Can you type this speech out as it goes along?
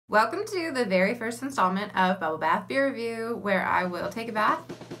Welcome to the very first installment of Bubble Bath Beer Review, where I will take a bath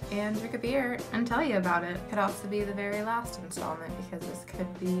and drink a beer and tell you about it. Could also be the very last installment because this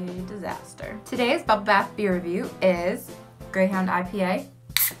could be a disaster. Today's Bubble Bath Beer Review is Greyhound IPA.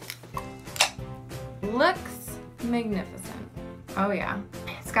 Looks magnificent. Oh yeah.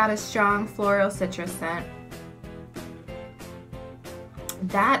 It's got a strong floral citrus scent.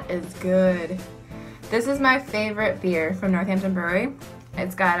 That is good. This is my favorite beer from Northampton Brewery.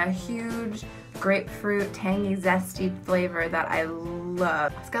 It's got a huge grapefruit, tangy, zesty flavor that I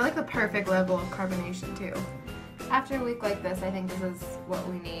love. It's got like the perfect level of carbonation too. After a week like this, I think this is what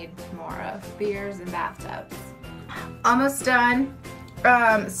we need more of, beers and bathtubs. Almost done.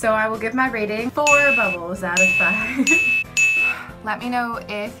 So I will give my rating 4 bubbles out of 5. Let me know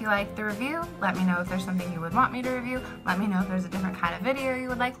if you liked the review. Let me know if there's something you would want me to review. Let me know if there's a different kind of video you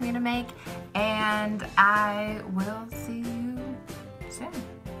would like me to make. And I will see you soon.